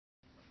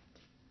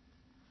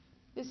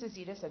This is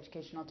Edith,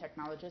 Educational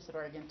Technologist at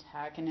Oregon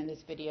Tech, and in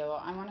this video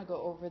I want to go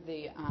over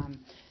the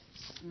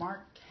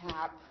Smart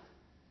Kapp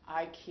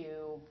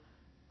IQ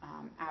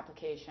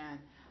application.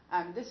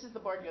 This is the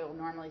board you'll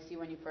normally see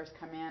when you first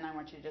come in. I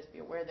want you to just be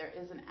aware there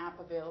is an app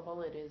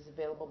available. It is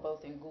available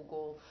both in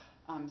Google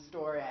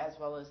Store as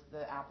well as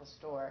the Apple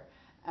Store.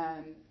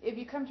 If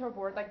you come to a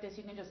board like this,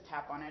 you can just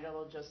tap on it.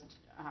 It'll just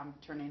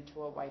turn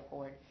into a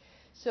whiteboard.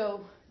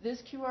 So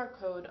this QR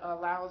code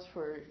allows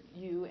for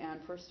you and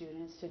for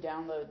students to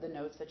download the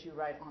notes that you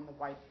write on the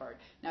whiteboard.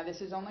 Now this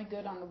is only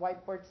good on the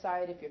whiteboard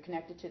side. If you're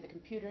connected to the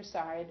computer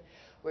side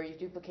where you're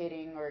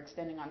duplicating or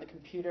extending on the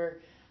computer,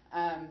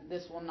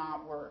 this will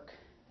not work.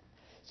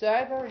 So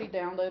I've already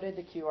downloaded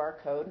the QR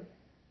code,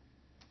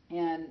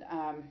 and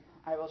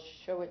I will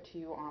show it to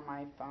you on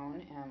my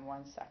phone in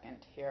 1 second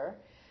here.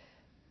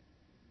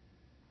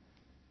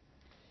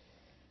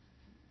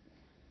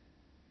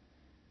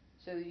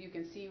 So you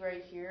can see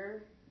right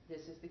here,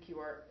 this is the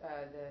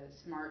the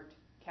Smart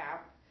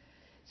Kapp.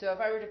 So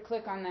if I were to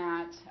click on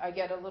that, I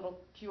get a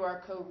little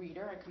QR code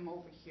reader. I come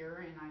over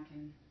here and I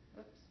can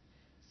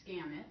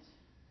scan it.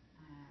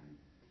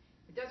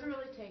 It doesn't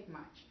really take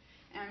much.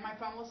 And my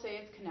phone will say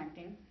it's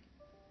connecting,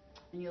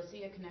 and you'll see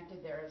it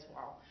connected there as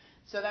well.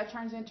 So that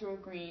turns into a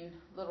green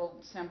little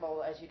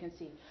symbol, as you can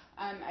see.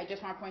 I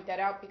just want to point that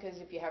out because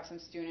if you have some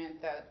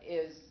student that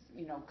is,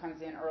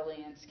 comes in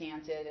early and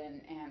scans it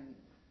and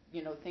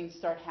things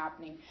start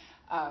happening,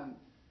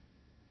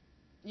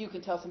 you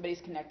can tell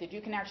somebody's connected.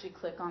 You can actually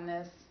click on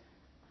this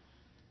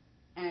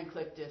and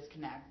click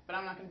disconnect, but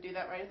I'm not going to do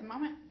that right at the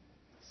moment.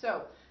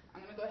 So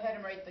I'm going to go ahead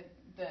and write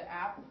the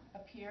app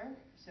up here.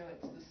 So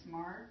it's the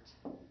Smart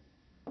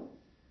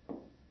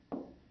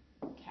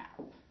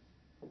Kapp.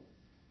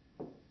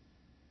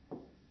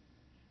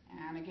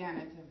 And again,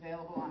 it's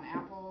available on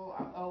Apple,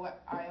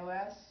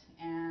 iOS,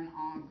 and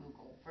on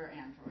Google for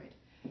Android.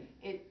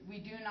 We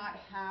do not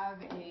have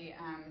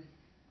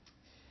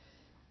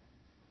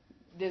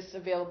this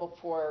available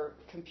for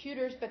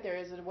computers, but there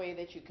is a way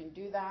that you can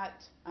do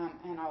that,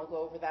 and I'll go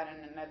over that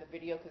in another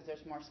video because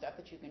there's more stuff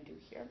that you can do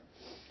here.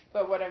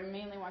 But what I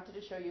mainly wanted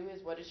to show you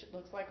is what it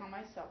looks like on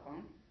my cell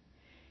phone.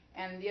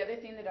 And the other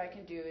thing that I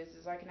can do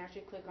is I can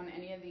actually click on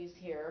any of these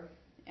here,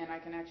 and I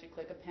can actually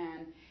click a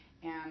pen,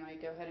 and I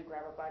go ahead and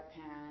grab a black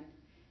pen,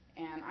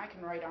 and I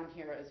can write on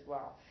here as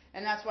well.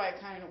 And that's why I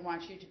kind of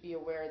want you to be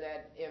aware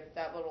that if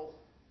that little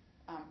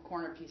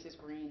corner piece is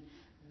green,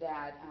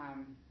 that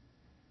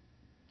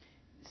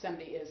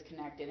somebody is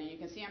connected. And you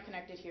can see I'm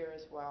connected here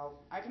as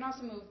well. I can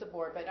also move the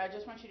board, but I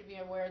just want you to be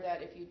aware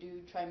that if you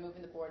do try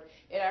moving the board,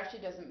 it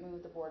actually doesn't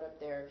move the board up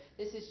there.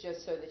 This is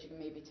just so that you can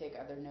maybe take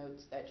other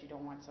notes that you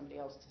don't want somebody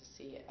else to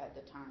see at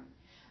the time.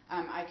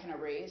 I can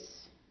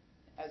erase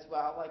as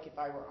well, like if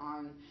I were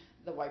on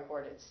the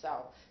whiteboard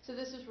itself. So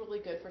this is really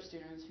good for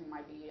students who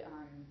might be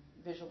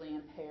visually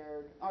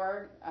impaired,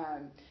 or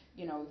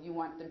you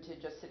want them to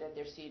just sit at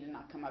their seat and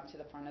not come up to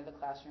the front of the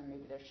classroom.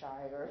 Maybe they're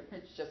shy, or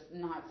it's just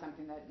not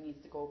something that they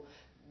need to go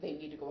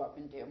up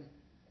and do.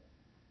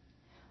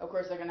 Of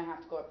course, they're going to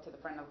have to go up to the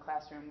front of the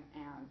classroom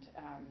and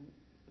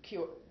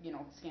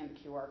scan the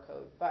QR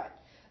code.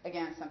 But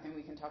again, something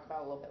we can talk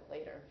about a little bit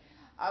later.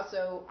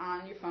 Also,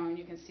 on your phone,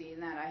 you can see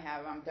that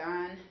I'm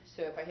done.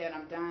 So if I hit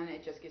I'm done,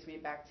 it just gives me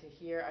back to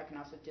here. I can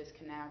also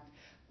disconnect.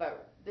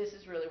 But this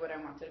is really what I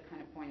wanted to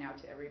kind of point out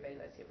to everybody.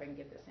 Let's see if I can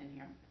get this in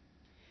here.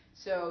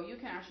 So you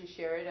can actually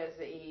share it as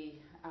a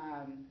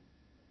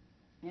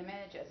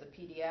image, as a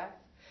PDF.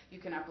 You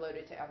can upload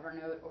it to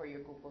Evernote or your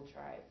Google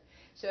Drive.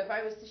 So if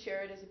I was to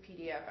share it as a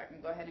PDF, I can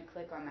go ahead and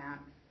click on that,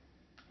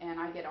 and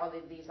I get all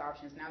of these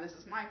options. Now this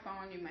is my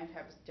phone. You might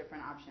have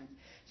different options.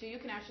 So you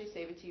can actually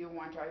save it to your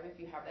OneDrive if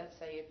you have that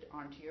saved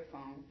onto your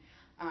phone.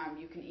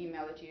 You can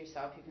email it to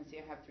yourself. You can see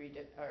I have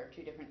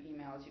two different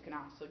emails. You can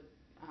also,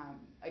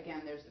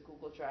 again, there's the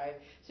Google Drive.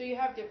 So you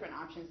have different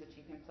options that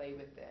you can play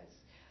with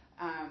this.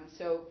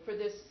 So for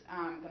this,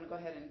 I'm going to go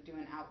ahead and do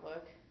an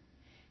Outlook.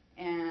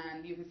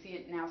 And you can see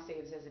it now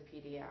saves as a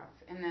PDF.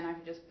 And then I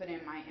can just put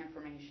in my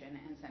information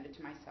and send it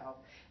to myself.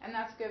 And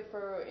that's good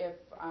for if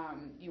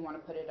you want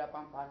to put it up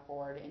on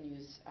Blackboard and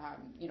use,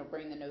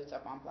 bring the notes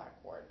up on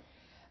Blackboard.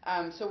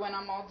 So when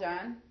I'm all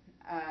done,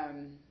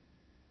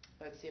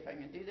 let's see if I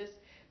can do this.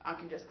 I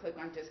can just click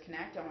on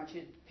disconnect. I want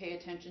you to pay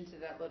attention to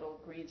that little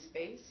green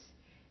space.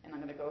 And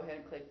I'm going to go ahead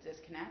and click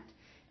disconnect.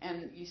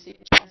 And you see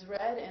it turns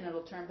red, and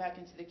it'll turn back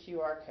into the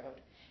QR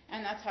code.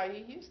 And that's how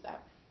you use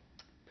that.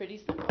 Pretty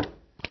simple.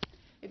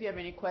 If you have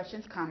any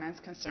questions, comments,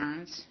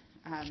 concerns,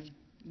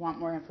 want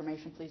more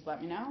information, please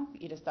let me know.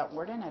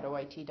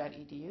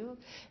 edith.warden@oit.edu,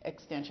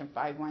 extension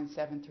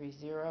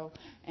 51730,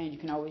 and you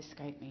can always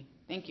Skype me.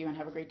 Thank you, and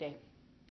have a great day.